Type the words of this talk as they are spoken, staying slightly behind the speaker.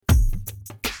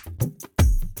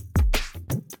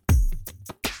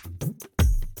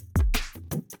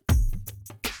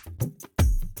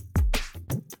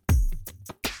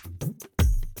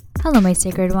Hello, my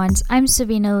sacred ones. I'm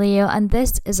Savina Leo, and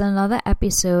this is another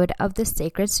episode of the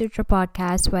Sacred Sutra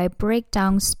podcast where I break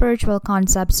down spiritual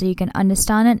concepts so you can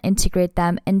understand and integrate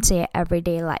them into your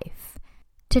everyday life.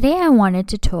 Today, I wanted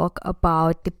to talk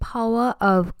about the power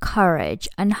of courage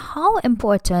and how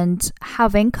important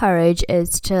having courage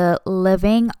is to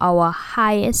living our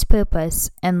highest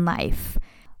purpose in life.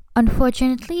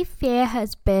 Unfortunately, fear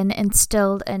has been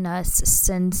instilled in us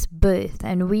since birth,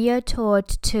 and we are taught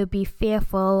to be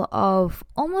fearful of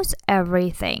almost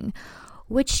everything,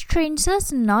 which trains us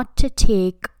not to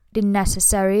take the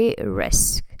necessary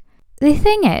risk. The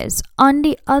thing is, on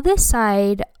the other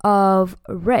side of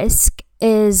risk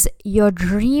is your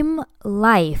dream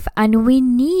life, and we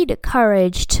need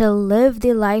courage to live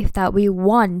the life that we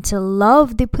want, to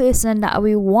love the person that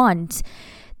we want,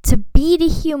 to be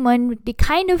the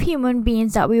kind of human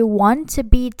beings that we want to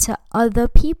be to other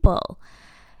people.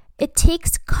 It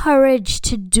takes courage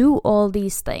to do all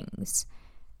these things.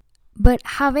 But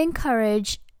having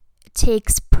courage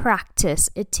takes practice.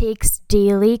 It takes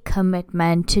daily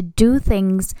commitment to do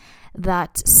things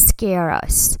that scare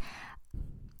us.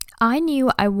 I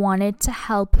knew I wanted to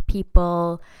help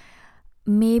people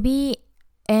maybe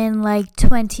in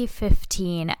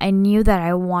 2015. I knew that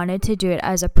I wanted to do it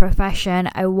as a profession.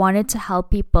 I wanted to help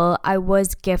people. I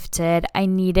was gifted. I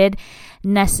needed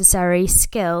necessary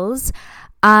skills.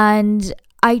 And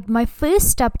my first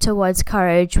step towards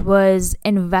courage was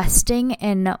investing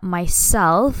in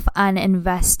myself and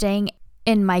investing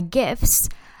in my gifts.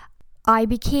 I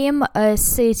became a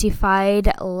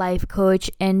certified life coach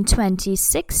in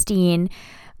 2016.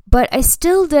 But I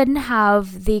still didn't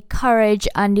have the courage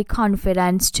and the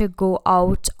confidence to go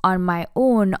out on my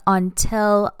own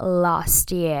until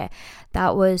last year.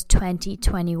 That was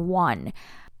 2021.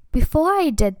 Before I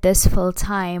did this full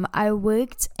time, I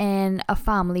worked in a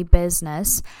family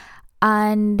business,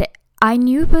 and I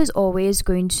knew it was always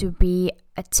going to be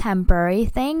a temporary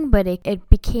thing, but it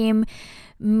became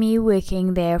me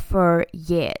working there for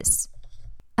years.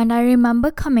 And I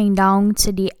remember coming down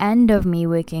to the end of me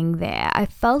working there. I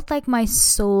felt like my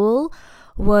soul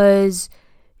was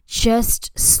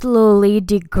just slowly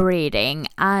degrading.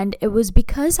 And it was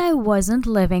because I wasn't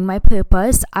living my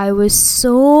purpose. I was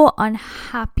so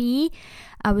unhappy.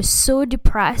 I was so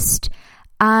depressed.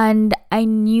 And I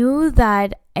knew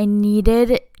that I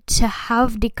needed to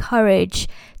have the courage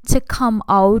to come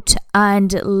out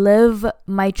and live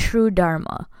my true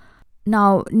dharma.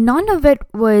 Now, none of it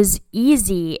was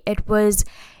easy. It was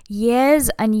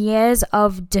years and years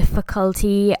of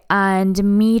difficulty and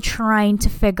me trying to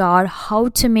figure out how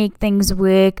to make things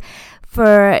work,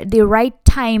 for the right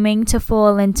timing to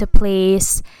fall into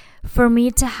place, for me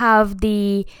to have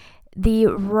the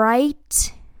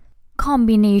right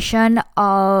combination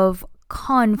of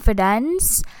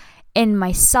confidence in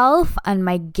myself and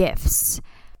my gifts.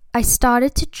 I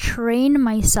started to train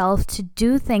myself to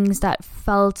do things that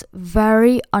felt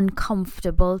very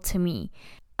uncomfortable to me.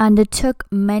 And it took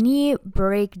many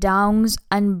breakdowns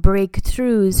and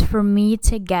breakthroughs for me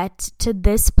to get to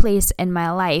this place in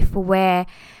my life where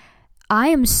I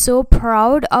am so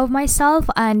proud of myself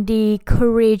and the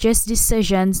courageous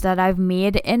decisions that I've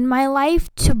made in my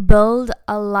life to build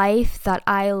a life that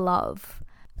I love.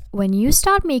 When you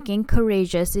start making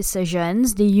courageous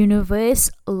decisions, the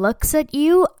universe looks at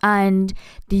you and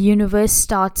the universe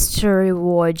starts to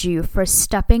reward you for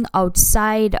stepping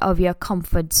outside of your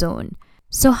comfort zone.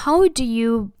 So how do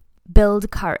you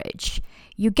build courage?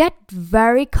 You get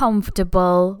very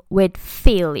comfortable with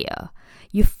failure.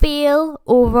 You fail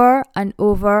over and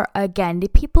over again. The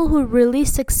people who really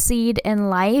succeed in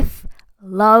life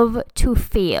love to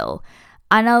fail.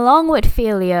 And along with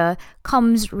failure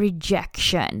comes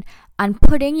rejection and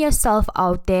putting yourself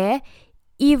out there,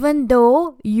 even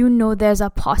though you know there's a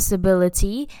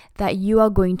possibility that you are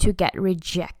going to get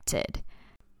rejected.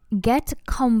 Get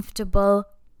comfortable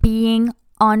being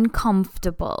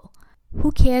uncomfortable.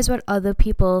 Who cares what other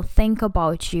people think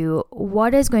about you?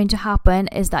 What is going to happen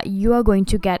is that you are going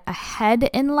to get ahead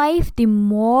in life the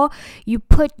more you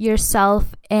put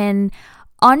yourself in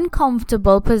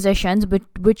uncomfortable positions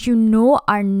which you know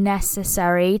are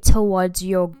necessary towards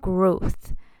your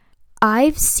growth.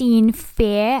 I've seen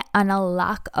fear and a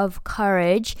lack of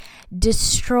courage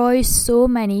destroy so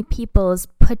many people's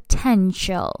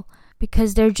potential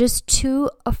because they're just too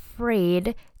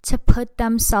afraid to put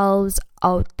themselves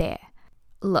out there.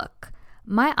 Look,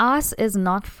 my ass is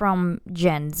not from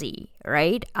Gen Z,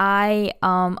 right? I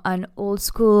am an old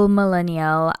school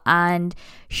millennial, and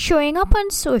showing up on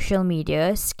social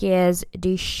media scares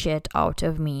the shit out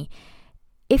of me.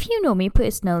 If you know me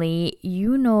personally,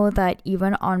 you know that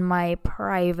even on my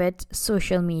private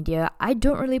social media, I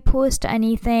don't really post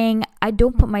anything. I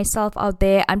don't put myself out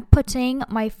there, and putting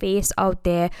my face out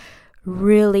there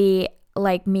really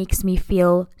makes me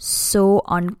feel so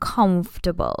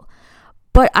uncomfortable.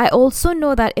 But I also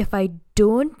know that if I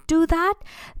don't do that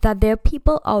there are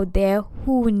people out there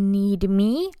who need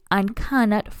me and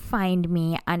cannot find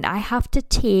me, and I have to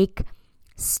take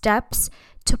steps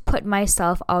to put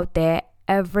myself out there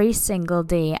every single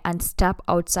day and step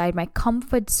outside my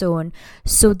comfort zone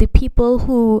so the people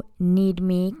who need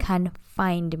me can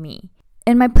find me.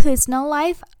 In my personal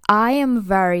life, I am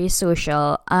very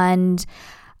social, and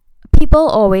people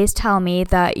always tell me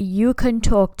that you can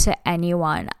talk to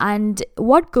anyone. And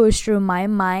what goes through my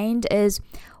mind is,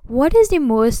 what is the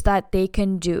most that they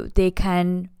can do? They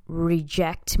can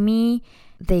reject me.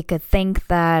 They could think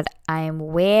that I'm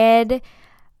weird.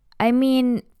 I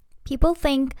mean, people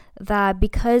think that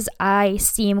because I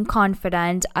seem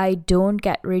confident, I don't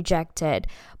get rejected.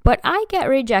 But I get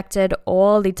rejected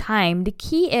all the time. The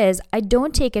key is I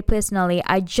don't take it personally.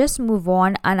 I just move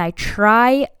on and I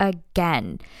try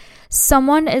again.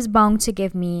 Someone is bound to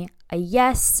give me a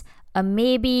yes, a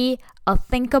maybe, I'll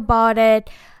think about it.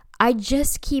 I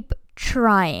just keep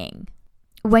trying.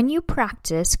 When you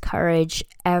practice courage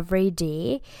every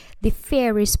day, the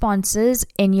fear responses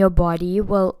in your body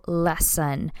will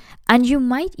lessen, and you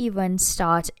might even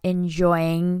start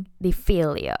enjoying the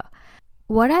failure.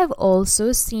 What I've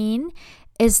also seen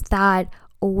is that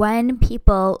when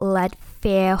people let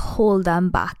fear hold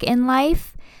them back in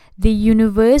life, the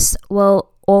universe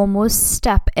will almost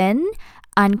step in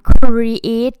and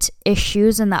create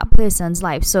issues in that person's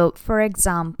life. So, for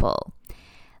example,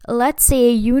 let's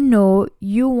say you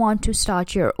want to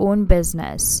start your own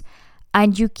business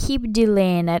and you keep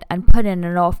delaying it and putting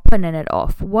it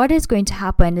off. What is going to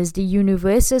happen is the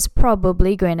universe is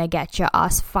probably going to get your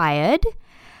ass fired,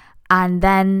 and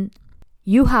then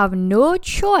you have no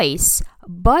choice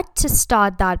but to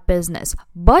start that business,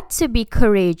 but to be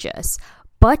courageous,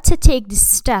 but to take the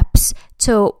steps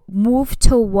to move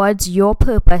towards your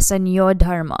purpose and your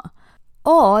dharma.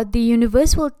 Or the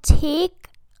universe will take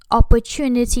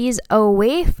opportunities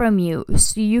away from you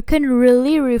so you can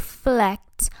really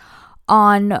reflect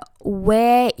on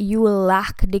where you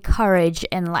lack the courage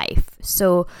in life.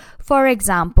 So, for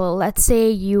example, let's say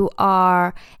you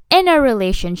are in a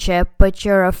relationship, but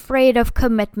you're afraid of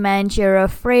commitment, you're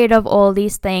afraid of all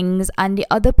these things, and the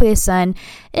other person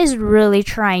is really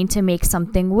trying to make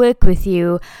something work with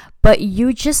you, but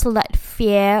you just let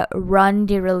fear run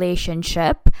the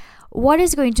relationship. What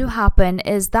is going to happen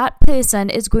is that person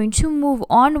is going to move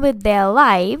on with their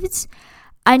lives,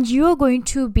 and you're going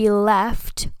to be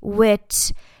left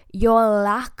with your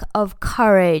lack of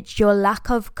courage, your lack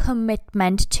of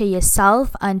commitment to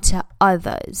yourself and to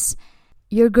others.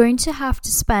 You're going to have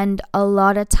to spend a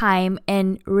lot of time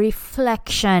in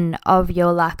reflection of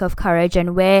your lack of courage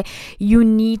and where you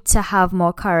need to have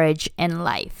more courage in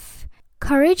life.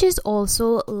 Courage is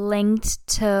also linked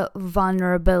to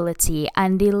vulnerability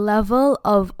and the level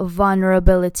of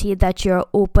vulnerability that you're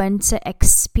open to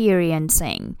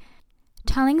experiencing.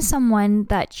 Telling someone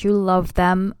that you love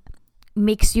them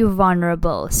makes you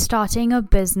vulnerable. Starting a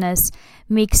business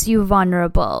makes you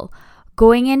vulnerable.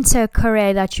 Going into a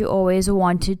career that you always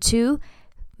wanted to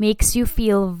makes you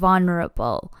feel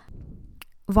vulnerable.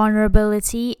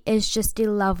 Vulnerability is just the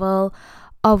level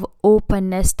of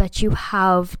openness that you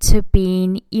have to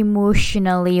being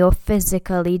emotionally or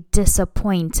physically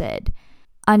disappointed.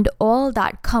 And all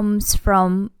that comes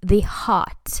from the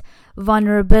heart.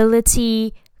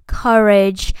 Vulnerability,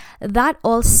 courage, that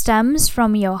all stems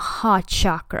from your heart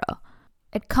chakra.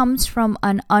 It comes from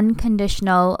an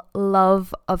unconditional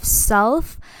love of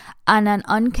self and an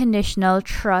unconditional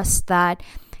trust that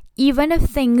even if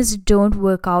things don't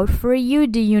work out for you,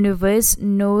 the universe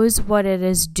knows what it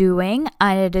is doing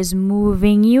and it is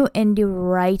moving you in the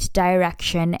right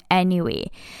direction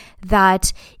anyway.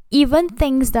 That even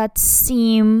things that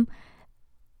seem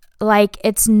like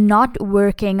it's not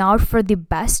working out for the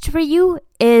best for you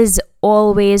is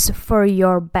always for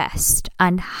your best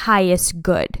and highest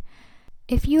good.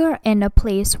 If you're in a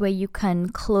place where you can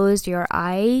close your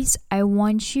eyes, I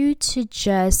want you to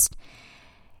just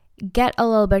get a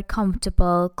little bit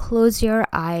comfortable, close your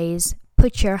eyes,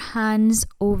 put your hands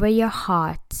over your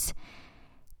heart,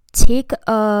 take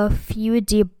a few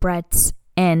deep breaths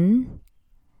in,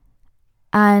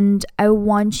 and I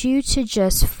want you to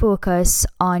just focus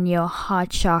on your heart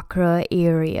chakra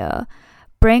area.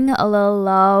 Bring a little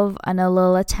love and a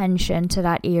little attention to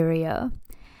that area.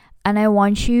 And I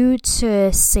want you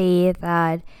to say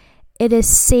that it is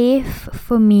safe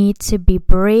for me to be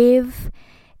brave.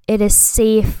 It is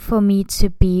safe for me to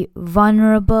be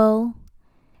vulnerable.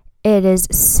 It is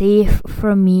safe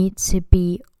for me to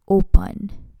be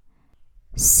open.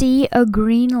 See a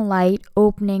green light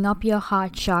opening up your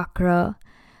heart chakra,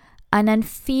 and then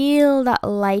feel that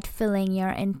light filling your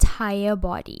entire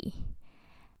body.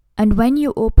 And when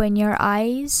you open your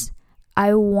eyes,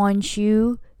 I want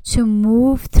you to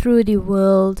move through the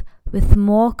world with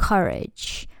more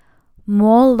courage,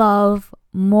 more love,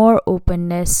 more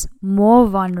openness, more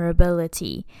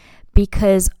vulnerability,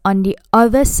 because on the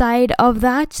other side of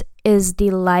that is the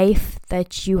life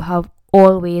that you have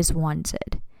always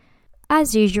wanted.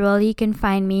 As usual, you can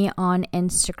find me on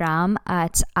Instagram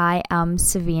at I am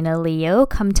Savina Leo.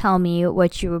 Come tell me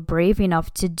what you were brave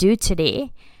enough to do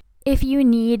today. If you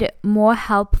need more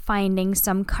help finding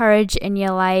some courage in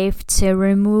your life to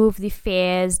remove the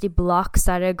fears, the blocks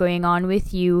that are going on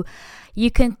with you, you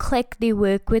can click the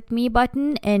Work With Me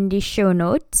button in the show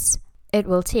notes. It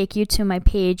will take you to my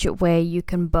page where you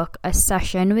can book a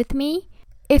session with me.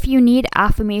 If you need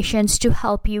affirmations to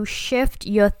help you shift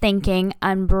your thinking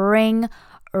and bring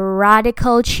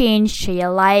radical change to your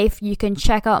life, you can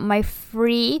check out my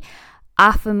free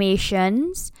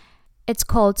affirmations. It's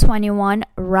called 21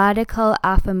 Radical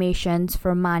Affirmations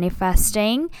for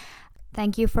Manifesting.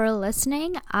 Thank you for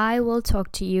listening. I will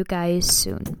talk to you guys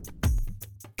soon.